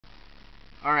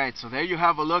Alright, so there you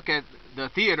have a look at the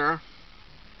theater.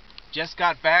 Just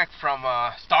got back from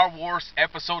Star Wars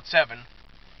Episode 7.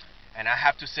 And I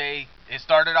have to say, it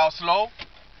started out slow.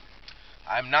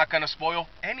 I'm not going to spoil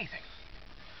anything.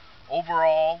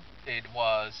 Overall, it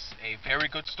was a very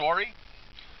good story.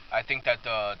 I think that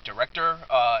the director,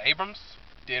 Abrams,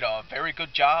 did a very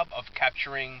good job of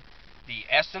capturing the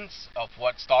essence of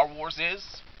what Star Wars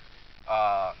is.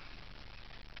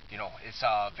 It's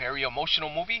a very emotional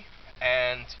movie.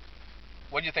 And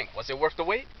what do you think? Was it worth the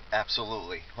wait?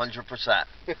 Absolutely, 100%.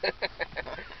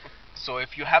 So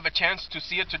if you have a chance to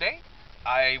see it today,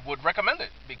 I would recommend it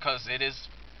because it is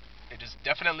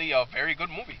definitely a very good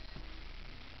movie.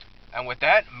 And with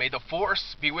that, may the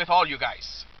Force be with all you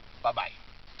guys. Bye-bye.